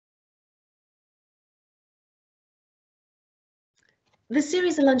The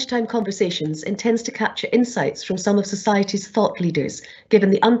series of lunchtime conversations intends to capture insights from some of society's thought leaders,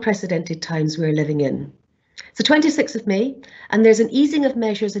 given the unprecedented times we're living in. It's the 26th of May, and there's an easing of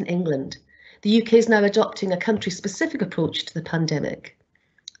measures in England. The UK is now adopting a country-specific approach to the pandemic.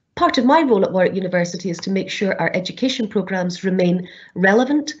 Part of my role at Warwick University is to make sure our education programmes remain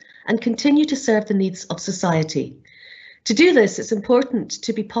relevant and continue to serve the needs of society. To do this, it's important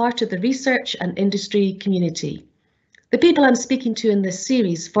to be part of the research and industry community. The people I'm speaking to in this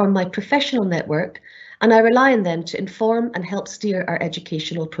series form my professional network, and I rely on them to inform and help steer our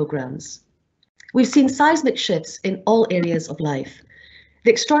educational programmes. We've seen seismic shifts in all areas of life.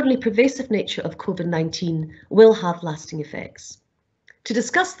 The extraordinarily pervasive nature of COVID-19 will have lasting effects. To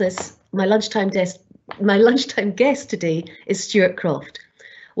discuss this, my lunchtime guest today is Stuart Croft,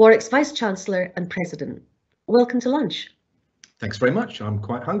 Warwick's Vice Chancellor and President. Welcome to lunch. Thanks very much. I'm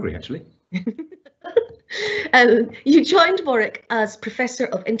quite hungry, actually. You joined Warwick as Professor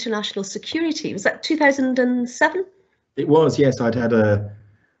of International Security. Was that 2007? It was, yes. I'd had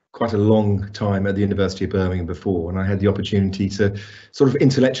quite a long time at the University of Birmingham before, and I had the opportunity to sort of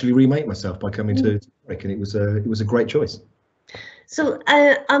intellectually remake myself by coming to Warwick, and it was a great choice. So,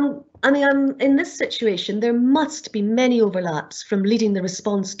 in this situation, there must be many overlaps from leading the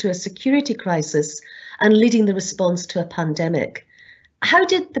response to a security crisis and leading the response to a pandemic. How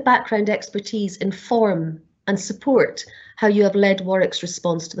did the background expertise inform and support how you have led Warwick's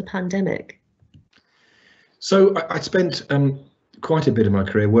response to the pandemic? So I spent quite a bit of my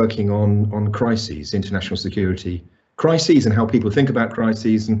career working on crises, international security crises, and how people think about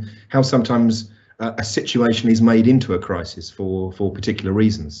crises and how sometimes a situation is made into a crisis for particular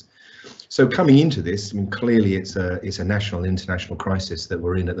reasons. So coming into this, I mean, clearly it's a national, international crisis that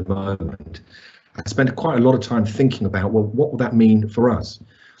we're in at the moment. I spent quite a lot of time thinking about, well, what will that mean for us?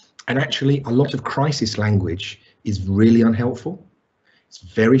 And actually, a lot of crisis language is really unhelpful. It's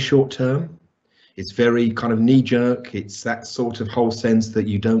very short term. It's very kind of knee-jerk. It's that sort of whole sense that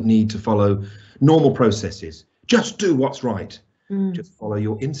you don't need to follow normal processes. Just do what's right. Just follow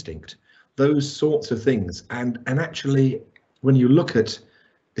your instinct. Those sorts of things. And actually, when you look at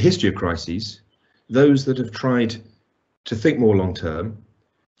the history of crises, those that have tried to think more long term,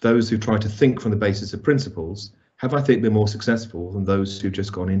 those who try to think from the basis of principles have, I think, been more successful than those who've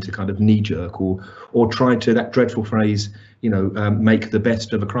just gone into kind of knee-jerk or tried to, that dreadful phrase, make the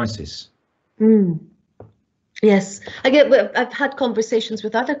best of a crisis. Yes, I've had conversations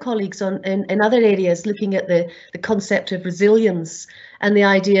with other colleagues in other areas looking at the concept of resilience and the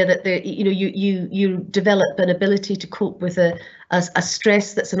idea that you develop an ability to cope with a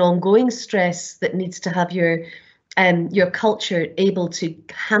stress that's an ongoing stress that needs to have your culture able to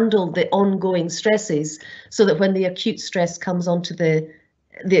handle the ongoing stresses, so that when the acute stress comes onto the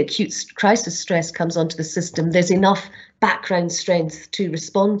acute crisis stress comes onto the system, there's enough background strength to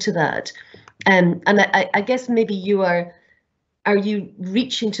respond to that. And I guess maybe are you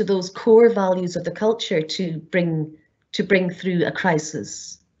reaching to those core values of the culture to bring through a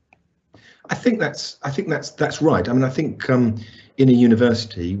crisis? I think that's right. I mean, I think in a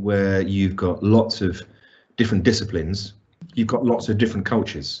university where you've got lots of different disciplines, you've got lots of different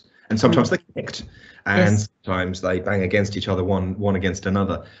cultures, and sometimes they connect, and sometimes they bang against each other, one against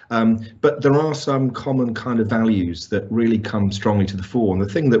another. But there are some common kind of values that really come strongly to the fore. And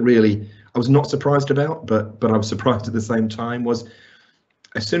the thing that really I was not surprised about, but I was surprised at the same time, was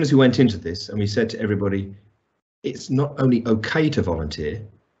as soon as we went into this and we said to everybody, it's not only okay to volunteer,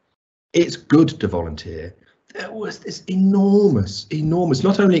 it's good to volunteer. There was this enormous,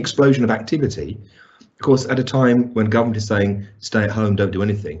 not only explosion of activity, of course, at a time when government is saying, stay at home, don't do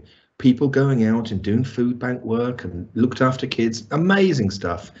anything, people going out and doing food bank work and looked after kids, amazing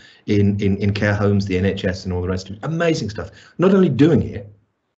stuff in care homes, the NHS and all the rest of it, amazing stuff. Not only doing it,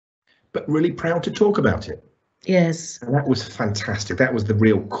 but really proud to talk about it. Yes. And that was fantastic. That was the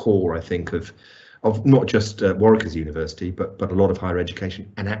real core, I think, of not just Warwick as a university, but a lot of higher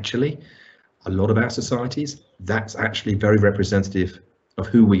education. And actually, a lot of our societies, that's actually very representative of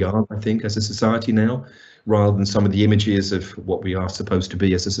who we are, I think, as a society now, rather than some of the images of what we are supposed to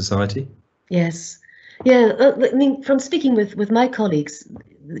be as a society. Yes. Yeah, I mean, from speaking with my colleagues,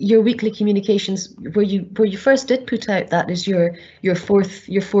 your weekly communications, where you first did put out that as your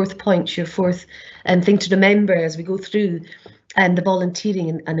fourth point, your fourth thing to remember as we go through the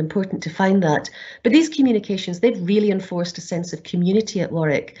volunteering, and important to find that. But these communications, they've really enforced a sense of community at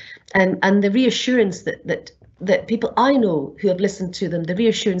Warwick, and the reassurance that people I know who have listened to them, the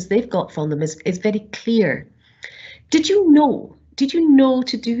reassurance they've got from them is very clear. Did you know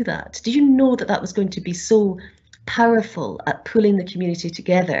to do that? Did you know that was going to be so powerful at pulling the community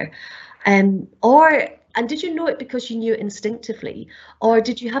together? Or And did you know it because you knew it instinctively, or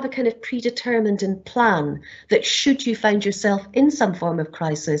did you have a kind of predetermined and plan that should you find yourself in some form of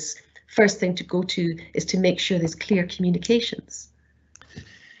crisis, first thing to go to is to make sure there's clear communications?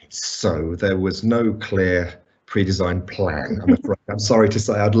 So there was no clear pre-designed plan, I'm afraid. I'm sorry to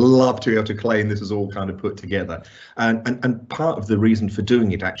say, I'd love to be able to claim this was all kind of put together. And part of the reason for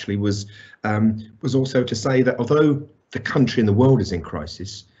doing it actually was also to say that although the country and the world is in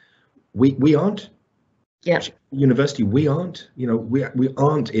crisis, we aren't. Yeah. University, we aren't. You know, we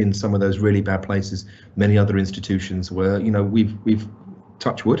aren't in some of those really bad places many other institutions where, you know, we've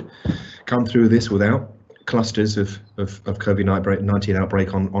touch wood, come through this without clusters of COVID-19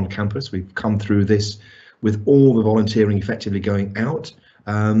 outbreak on campus. We've come through this with all the volunteering effectively going out.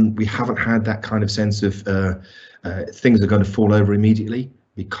 We haven't had that kind of sense of things are going to fall over immediately,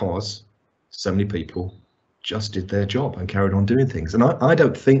 because so many people just did their job and carried on doing things. And I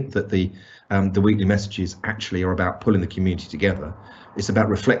don't think that the weekly messages actually are about pulling the community together. It's about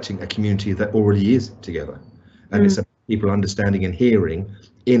reflecting a community that already is together. And it's about people understanding and hearing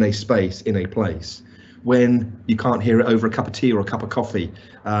in a space, in a place, when you can't hear it over a cup of tea or a cup of coffee,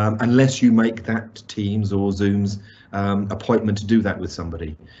 unless you make that Teams or Zoom's appointment to do that with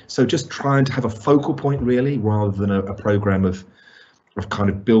somebody. So just trying to have a focal point really, rather than a program of kind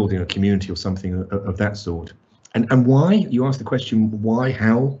of building a community or something of that sort. And why? You asked the question, why,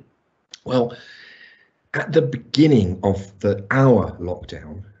 how? Well, at the beginning of our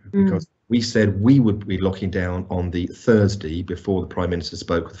lockdown, because we said we would be locking down on the Thursday before the Prime Minister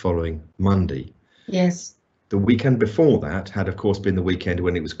spoke the following Monday. Yes. The weekend before that had, of course, been the weekend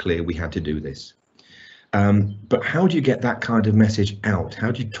when it was clear we had to do this. But how do you get that kind of message out?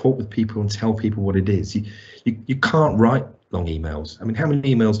 How do you talk with people and tell people what it is? You can't write long emails. I mean, how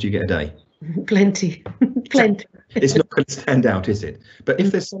many emails do you get a day? Plenty. Plenty. It's not going to stand out, is it? But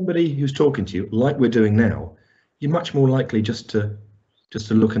if there's somebody who's talking to you like we're doing now, you're much more likely just to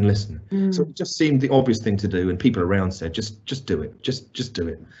look and listen. So it just seemed the obvious thing to do, and people around said, just do it, just do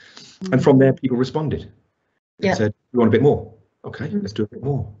it. And from there, people responded. They said, "We want a bit more." Okay, let's do a bit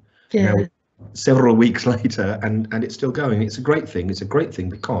more. Yeah. Now, several weeks later, and it's still going. It's a great thing. It's a great thing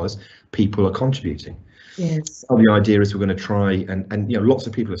because people are contributing. Yes. The idea is we're going to try, and you know, lots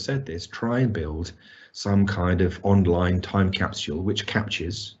of people have said this, try and build some kind of online time capsule which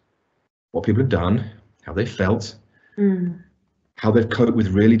captures what people have done, how they felt, how they've coped with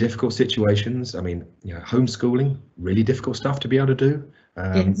really difficult situations. I mean, you know, homeschooling, really difficult stuff to be able to do.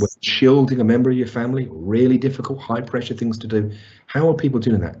 With shielding a member of your family, really difficult, high pressure things to do. How are people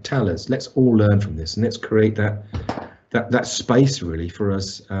doing that? Tell us. Let's all learn from this, and let's create that space really for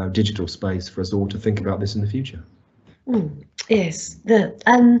us, digital space for us all to think about this in the future. Yes.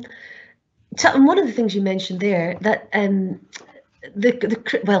 One of the things you mentioned there, that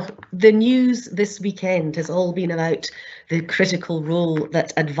the news this weekend has all been about the critical role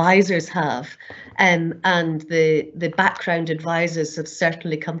that advisors have, and the background advisors have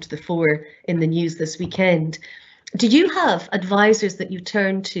certainly come to the fore in the news this weekend. Do you have advisors that you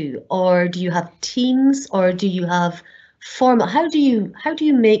turn to, or do you have teams, or do you have format? Who do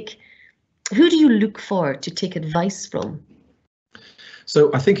you look for to take advice from? So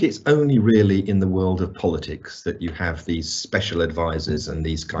I think it's only really in the world of politics that you have these special advisors and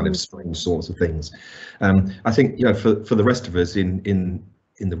these kind of strange sorts of things. I think, you know, for the rest of us in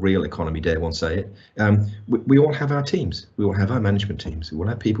the real economy, dare one say it, we all have our teams. We all have our management teams. We all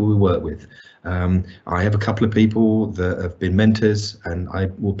have people we work with. I have a couple of people that have been mentors, and I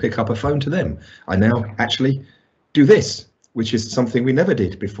will pick up a phone to them. I now actually do this, which is something we never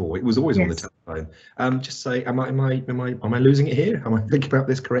did before. It was always on the telephone. Just say, am I losing it here? Am I thinking about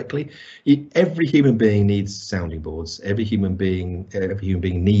this correctly? Every human being needs sounding boards. Every human being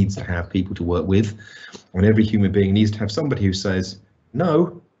needs to have people to work with, and every human being needs to have somebody who says,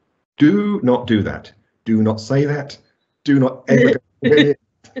 "No, do not do that. Do not say that. Do not ever go it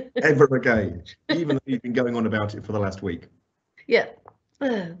ever again," even though you've been going on about it for the last week. Yeah.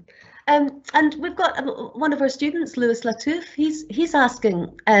 And we've got one of our students, Lewis Latouf. He's asking.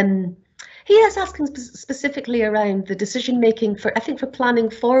 He is asking specifically around the decision making for, I think, for planning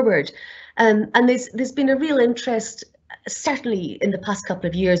forward. And there's been a real interest, certainly in the past couple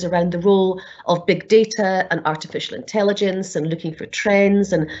of years, around the role of big data and artificial intelligence, and looking for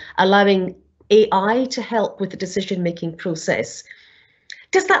trends and allowing AI to help with the decision making process.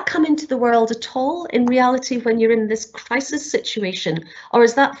 Does that come into the world at all in reality when you're in this crisis situation, or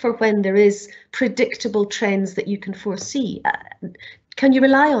is that for when there is predictable trends that you can foresee? Can you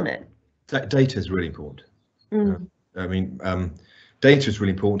rely on it? Data is really important. I mean, data is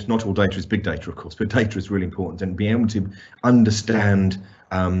really important. Not all data is big data, of course, but data is really important, and being able to understand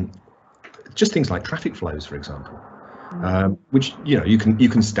just things like traffic flows, for example, which you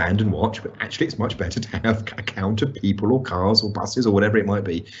can stand and watch, but actually it's much better to have a count of people or cars or buses or whatever it might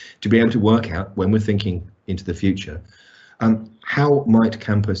be to be able to work out, when we're thinking into the future, how might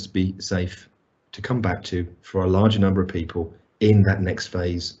campus be safe to come back to for a larger number of people in that next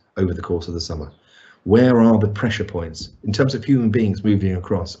phase over the course of the summer. Where are the pressure points in terms of human beings moving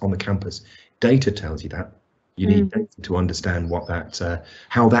across on the campus? Data tells you that. You need data to understand what that,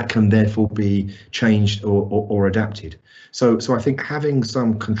 how that can therefore be changed or adapted. So I think having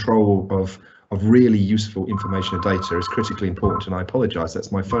some control of really useful information and data is critically important. And I apologise,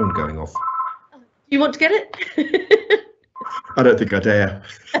 that's my phone going off. You want to get it? I don't think I dare.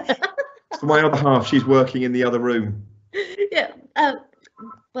 So my other half, she's working in the other room. Yeah.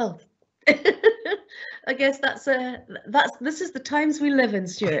 Well. I guess this is the times we live in,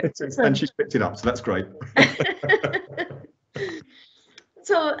 Stuart. And she's picked it up, so that's great.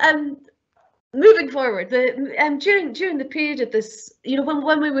 So moving forward, during the period of this,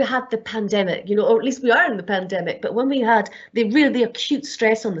 when we had the pandemic, or at least we are in the pandemic, but when we had the acute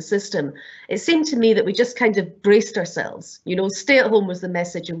stress on the system, it seemed to me that we just kind of braced ourselves. Stay at home was the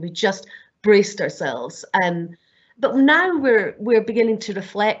message, and we just braced ourselves. But now we're beginning to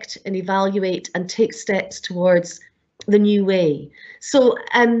reflect and evaluate and take steps towards the new way. So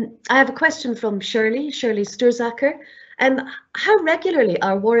I have a question from Shirley Sturzaker. How regularly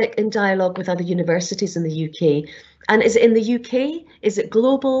are Warwick in dialogue with other universities in the UK? And is it in the UK? Is it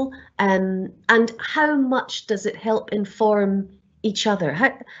global? And how much does it help inform each other?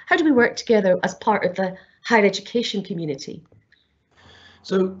 How do we work together as part of the higher education community?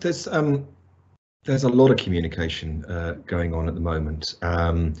 So there's a lot of communication going on at the moment.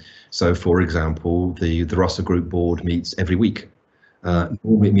 So, for example, the Russell Group board meets every week.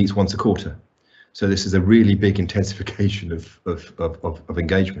 Normally it meets once a quarter. So this is a really big intensification of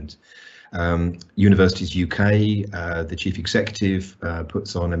engagement. Universities UK, the chief executive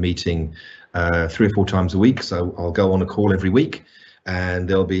puts on a meeting 3 or 4 times a week. So I'll go on a call every week, and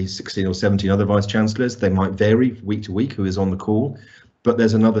there'll be 16 or 17 other vice chancellors. They might vary week to week who is on the call, but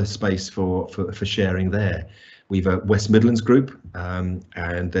there's another space for sharing there. We've a West Midlands group,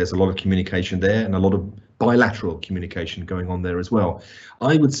 and there's a lot of communication there and a lot of bilateral communication going on there as well.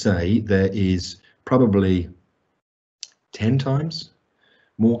 I would say there is probably 10 times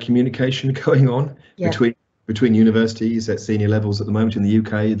more communication going on between universities at senior levels at the moment in the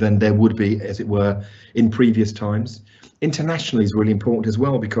UK than there would be, as it were, in previous times. Internationally is really important as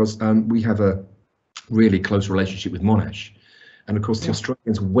well, because we have a really close relationship with Monash. And of course, the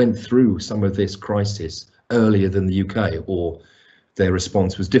Australians went through some of this crisis earlier than the UK, or their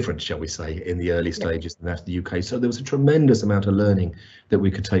response was different, shall we say, in the early stages than that of the UK. So there was a tremendous amount of learning that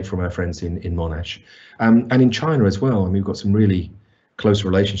we could take from our friends in Monash. And in China as well. I mean, we've got some really close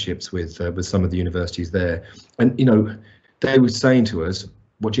relationships with some of the universities there. And, they were saying to us,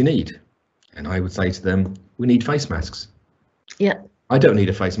 what do you need? And I would say to them, we need face masks. Yeah. I don't need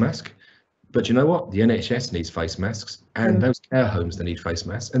a face mask. But you know what? The NHS needs face masks, and those care homes, they need face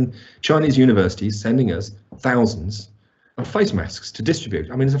masks. And Chinese universities sending us thousands of face masks to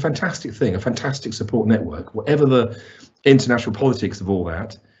distribute. I mean, it's a fantastic thing, a fantastic support network. Whatever the international politics of all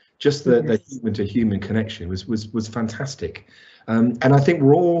that, just the human to human connection was fantastic. And I think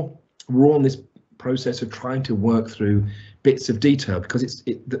we're all on this process of trying to work through bits of detail, because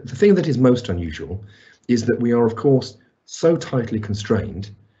the thing that is most unusual is that we are, of course, so tightly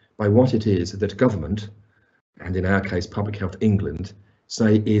constrained by what it is that government, and in our case Public Health England,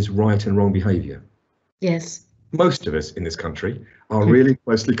 say is right and wrong behaviour. Yes. Most of us in this country are really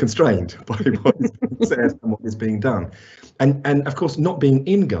closely constrained by what is being said and what is being done. And of course, not being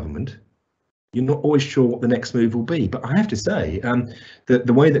in government, you're not always sure what the next move will be. But I have to say,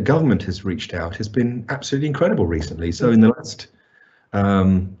 the way that government has reached out has been absolutely incredible recently. So in the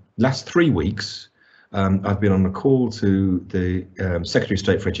last 3 weeks, I've been on a call to the Secretary of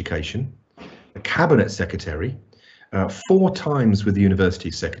State for Education, the Cabinet Secretary, 4 times with the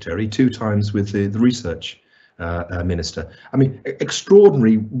University Secretary, 2 times with the Research Minister. I mean,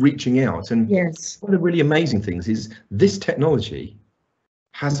 extraordinary reaching out. And one of the really amazing things is this technology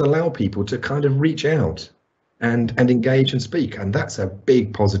has allowed people to kind of reach out and engage and speak. And that's a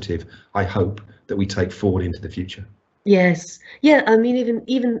big positive, I hope, that we take forward into the future. Yes. Yeah, I mean,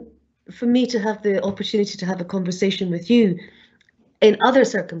 even for me to have the opportunity to have a conversation with you in other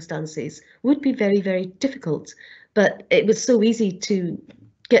circumstances would be very, very difficult. But it was so easy to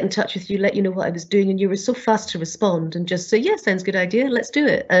get in touch with you, let you know what I was doing, and you were so fast to respond and just say, yeah, sounds a good idea, let's do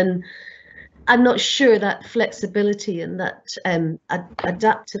it. And I'm not sure that flexibility and that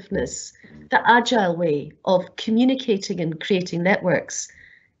adaptiveness, that agile way of communicating and creating networks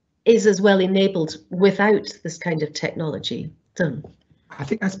is as well enabled without this kind of technology. So I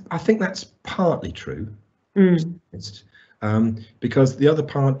think that's partly true. mm. Because the other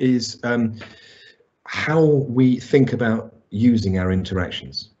part is how we think about using our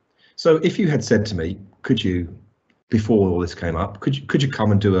interactions. So if you had said to me, could you, before all this came up, could you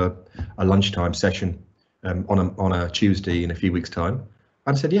come and do a lunchtime session on a Tuesday in a few weeks' time?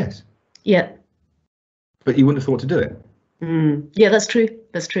 I'd have said yes. Yeah. But you wouldn't have thought to do it. Yeah, that's true.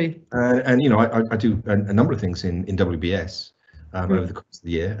 That's true. And you know, I do a number of things in WBS over the course of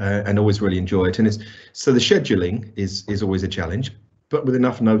the year, and always really enjoy it. And so the scheduling is always a challenge, but with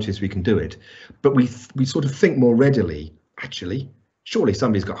enough notice we can do it. But we sort of think more readily. Actually, surely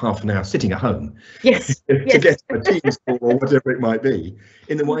somebody's got half an hour sitting at home. Yes. to Yes. get a Teams call or whatever it might be.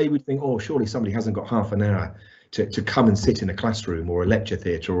 In the way we'd think, oh, surely somebody hasn't got half an hour to come and sit in a classroom or a lecture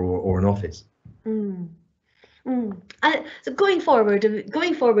theatre or an office. So going forward,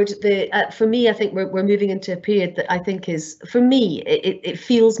 for me, I think we're moving into a period that I think is, for me, it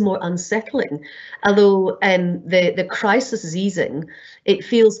feels more unsettling. Although the crisis is easing, it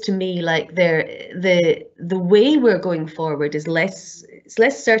feels to me like the way we're going forward is less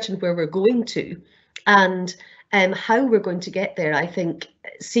certain where we're going to, and how we're going to get there. I think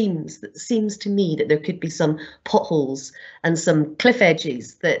seems to me that there could be some potholes and some cliff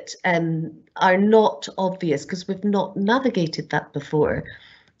edges that are not obvious because we've not navigated that before.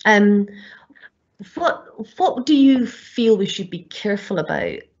 What do you feel we should be careful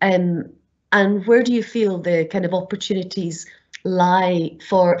about, and where do you feel the kind of opportunities lie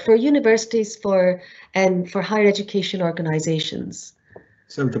for universities, for higher education organisations?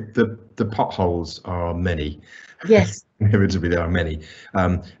 So the potholes are many. Yes. Inevitably there are many,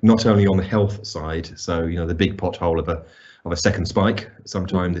 not only on the health side. So you know, the big pothole of a second spike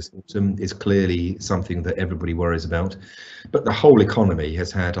sometime this autumn is clearly something that everybody worries about, but the whole economy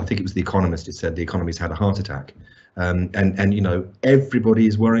has had, I think it was The Economist, it said the economy's had a heart attack, and you know, everybody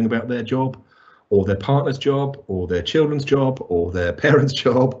is worrying about their job or their partner's job or their children's job or their parents'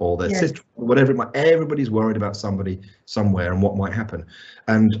 job or their sister, whatever it might. Everybody's worried about somebody somewhere and what might happen,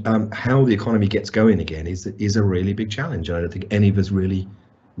 and how the economy gets going again is a really big challenge. I don't think any of us really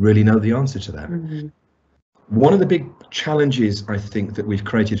know the answer to that. One of the big challenges I think that we've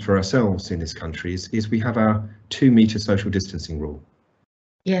created for ourselves in this country is we have our 2-metre social distancing rule.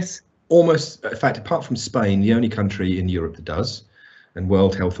 Yes. Almost, in fact, apart from Spain, the only country in Europe that does, and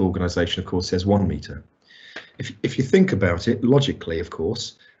World Health Organization, of course, says 1 metre. If you think about it logically, of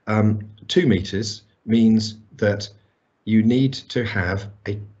course, 2 metres means that you need to have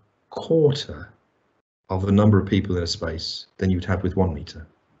a quarter of the number of people in a space than you'd have with 1 metre.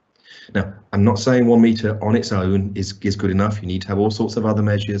 Now, I'm not saying 1 metre on its own is good enough. You need to have all sorts of other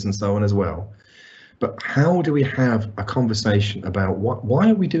measures and so on as well. But how do we have a conversation about why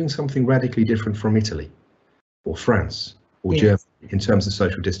are we doing something radically different from Italy or France or Germany in terms of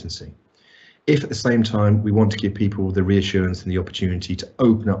social distancing, if at the same time we want to give people the reassurance and the opportunity to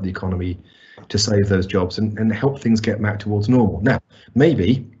open up the economy, to save those jobs and help things get back towards normal? Now,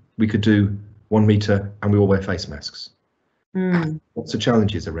 maybe we could do 1 metre and we all wear face masks. Lots of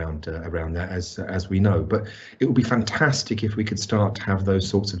challenges around that, as we know, but it would be fantastic if we could start to have those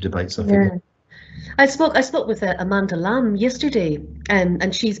sorts of debates. I think. I spoke with Amanda Lam yesterday,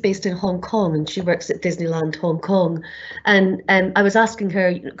 and she's based in Hong Kong and she works at Disneyland Hong Kong, and I was asking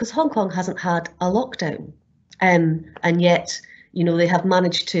her, because Hong Kong hasn't had a lockdown, and yet, you know, they have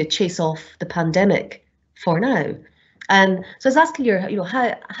managed to chase off the pandemic for now. And so I was asking her, you know, how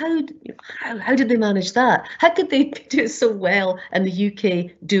did they manage that? How could they do it so well and the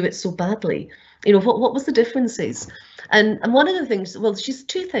UK do it so badly? You know, what was the differences? And one of the things, well, she's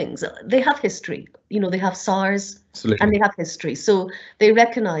two things. They have history, you know, they have SARS. Absolutely. And they have history. So they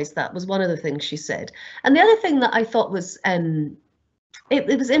recognise that was one of the things she said. And the other thing that I thought was,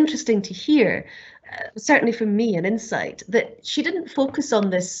 it was interesting to hear, certainly for me, an insight, that she didn't focus on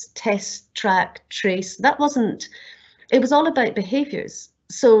this test, track, trace. That wasn't, it was all about behaviours.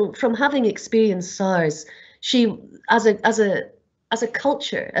 So from having experienced SARS, she, as a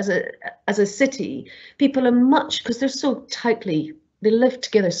culture, as a city, people are much, because they're so tightly, they live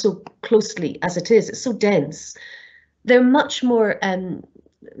together so closely as it is, it's so dense, they're much more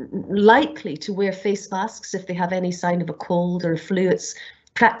likely to wear face masks if they have any sign of a cold or a flu. It's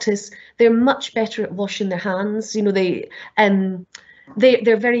practice. They're much better at washing their hands. You know, they're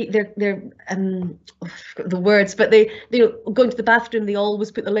the words, but they going to the bathroom, they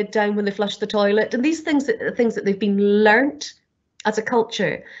always put the lid down when they flush the toilet, and these things that they've been learnt as a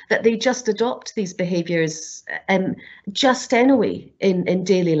culture, that they just adopt these behaviours just anyway in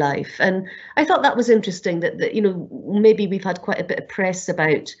daily life. And I thought that was interesting, that you know, maybe we've had quite a bit of press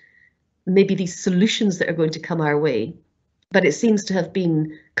about maybe these solutions that are going to come our way, but it seems to have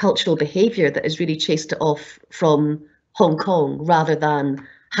been cultural behaviour that has really chased it off from Hong Kong, rather than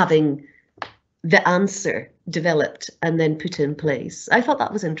having the answer developed and then put in place. I thought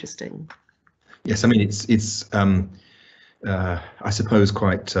that was interesting. Yes, I mean, it's I suppose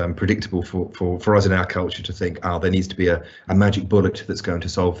quite predictable for us in our culture to think, oh, there needs to be a magic bullet that's going to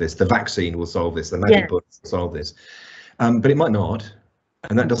solve this. The vaccine will solve this. The magic bullet will solve this. But it might not,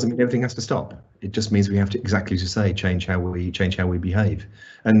 and that doesn't mean everything has to stop. It just means we have to, exactly as you say, change how we behave.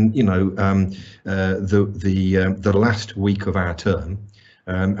 And you know, the last week of our term,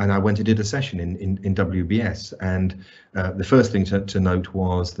 and I went and did a session in WBS, and the first thing to note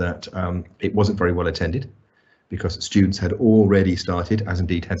was that it wasn't very well attended, because students had already started, as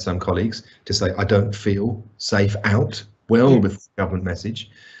indeed had some colleagues, to say, I don't feel safe out, with the government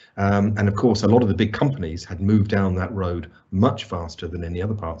message. And of course, a lot of the big companies had moved down that road much faster than any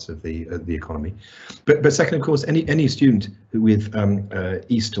other parts of the economy. But second, of course, any student with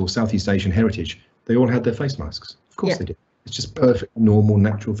East or Southeast Asian heritage, they all had their face masks. Of course they did. It's just perfect, normal,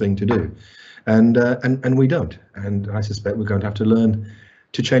 natural thing to do. And we don't. And I suspect we're going to have to learn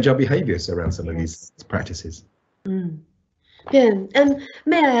to change our behaviours around some of these practices. Mm. Yeah,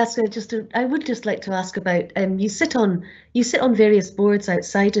 may I ask? I would just like to ask about. You sit on various boards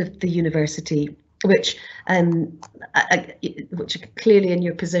outside of the university, which clearly in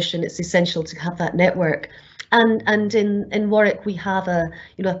your position it's essential to have that network. And in Warwick we have a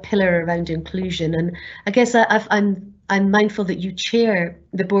pillar around inclusion, and I guess I'm mindful that you chair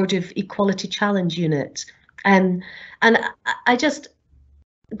the board of Equality Challenge Unit, and I just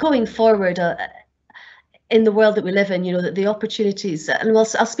going forward. In the world that we live in, that the opportunities, and I'll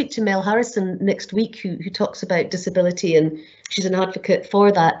speak to Mel Harrison next week, who talks about disability, and she's an advocate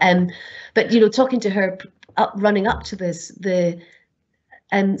for that. But talking to her running up to this,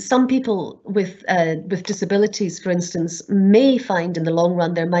 some people with disabilities, for instance, may find in the long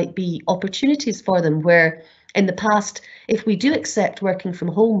run there might be opportunities for them where in the past, if we do accept working from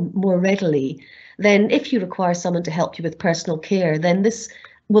home more readily, then if you require someone to help you with personal care, then this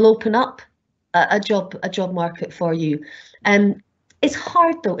will open up a job market for you. It's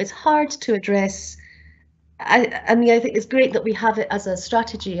hard though. It's hard to address. I mean, I think it's great that we have it as a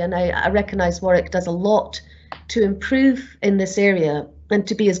strategy, and I recognise Warwick does a lot to improve in this area and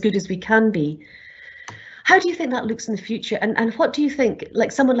to be as good as we can be. How do you think that looks in the future? And what do you think,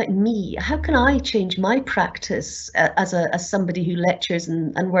 like someone like me, how can I change my practice as somebody who lectures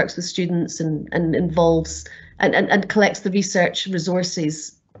and works with students and involves and collects the research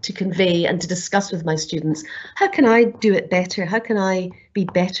resources to convey and to discuss with my students? How can I do it better? How can I be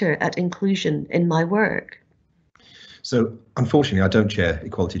better at inclusion in my work? So unfortunately, I don't chair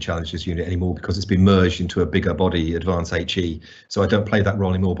Equality Challenges Unit anymore because it's been merged into a bigger body, Advance HE. So I don't play that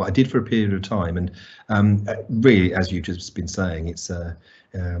role anymore, but I did for a period of time. And really, as you've just been saying, it's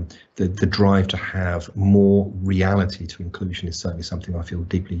the drive to have more reality to inclusion is certainly something I feel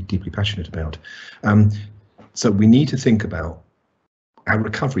deeply passionate about. So we need to think about our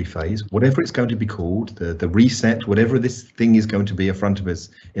recovery phase, whatever it's going to be called, the reset, whatever this thing is going to be in front of us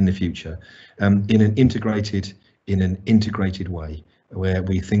in the future, in an integrated way, where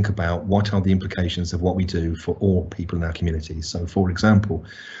we think about what are the implications of what we do for all people in our communities. So, for example,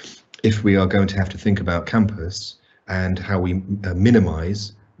 if we are going to have to think about campus and how we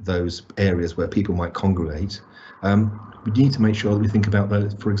minimise those areas where people might congregate, we need to make sure that we think about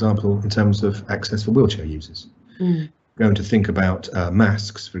those, for example, in terms of access for wheelchair users. Going to think about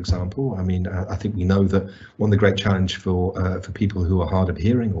masks, for example. I mean, I think we know that one of the great challenge for people who are hard of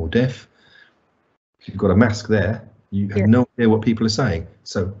hearing or deaf, if you've got a mask there, you have no idea what people are saying.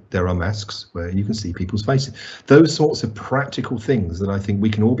 So there are masks where you can see people's faces. Those sorts of practical things that I think we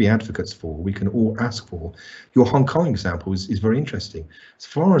can all be advocates for, we can all ask for. Your Hong Kong example is very interesting. As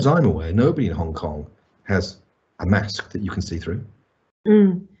far as I'm aware, nobody in Hong Kong has a mask that you can see through.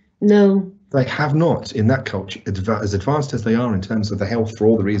 No. They have not, in that culture, as advanced as they are in terms of the health for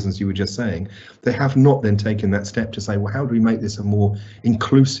all the reasons you were just saying, they have not then taken that step to say, well, how do we make this a more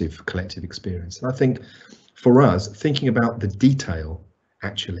inclusive collective experience? And I think for us, thinking about the detail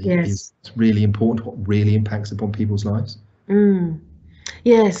actually is really important, what really impacts upon people's lives.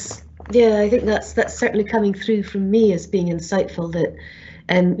 Yes, yeah, I think that's certainly coming through from me as being insightful, that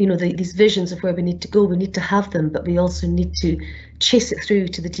these visions of where we need to go, we need to have them, but we also need to chase it through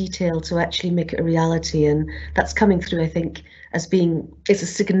to the detail to actually make it a reality. And that's coming through, I think, as being, it's a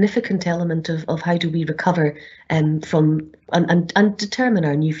significant element of how do we recover from and determine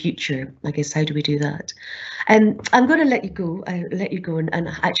our new future. I guess, how do we do that? And I'm going to let you go. I'll let you go and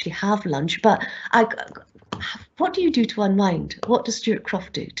actually have lunch. But what do you do to unwind? What does Stuart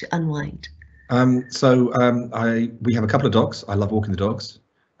Croft do to unwind? We have a couple of dogs. I love walking the dogs.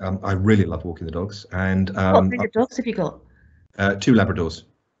 I really love walking the dogs. And what kind of dogs have you got? 2 Labradors.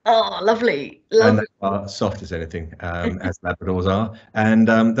 Oh, lovely, lovely. And they are soft as anything, as Labradors are. And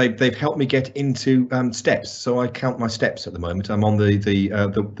they've helped me get into steps. So I count my steps at the moment. I'm on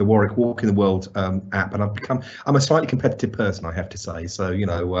the Warwick Walk in the World app, and I'm a slightly competitive person, I have to say. So, you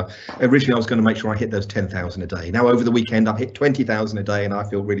know, originally I was going to make sure I hit those 10,000 a day. Now over the weekend I've hit 20,000 a day, and I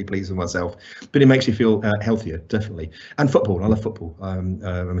feel really pleased with myself. But it makes me feel healthier, definitely. And football, I love football. I'm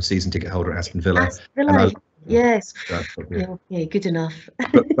a season ticket holder at Aston Villa. Aston Villa. Yes. Yeah, good enough.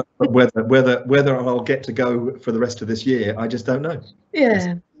 but whether I'll get to go for the rest of this year, I just don't know.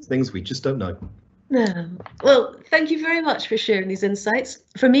 Yeah. There's things we just don't know. No. Well, thank you very much for sharing these insights.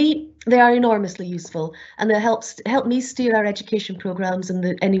 For me, they are enormously useful, and they help me steer our education programmes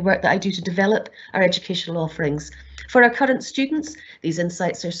and any work that I do to develop our educational offerings. For our current students, these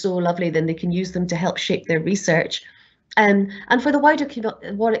insights are so lovely, then they can use them to help shape their research. And for the wider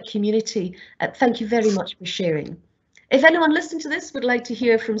Warwick community, thank you very much for sharing. If anyone listening to this would like to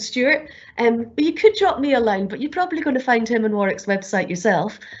hear from Stuart, but you could drop me a line, but you're probably going to find him on Warwick's website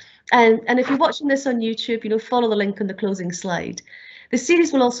yourself. And if you're watching this on YouTube, you know, follow the link on the closing slide. The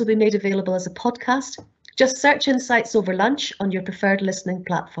series will also be made available as a podcast. Just search Insights Over Lunch on your preferred listening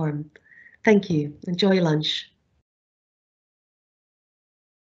platform. Thank you. Enjoy your lunch.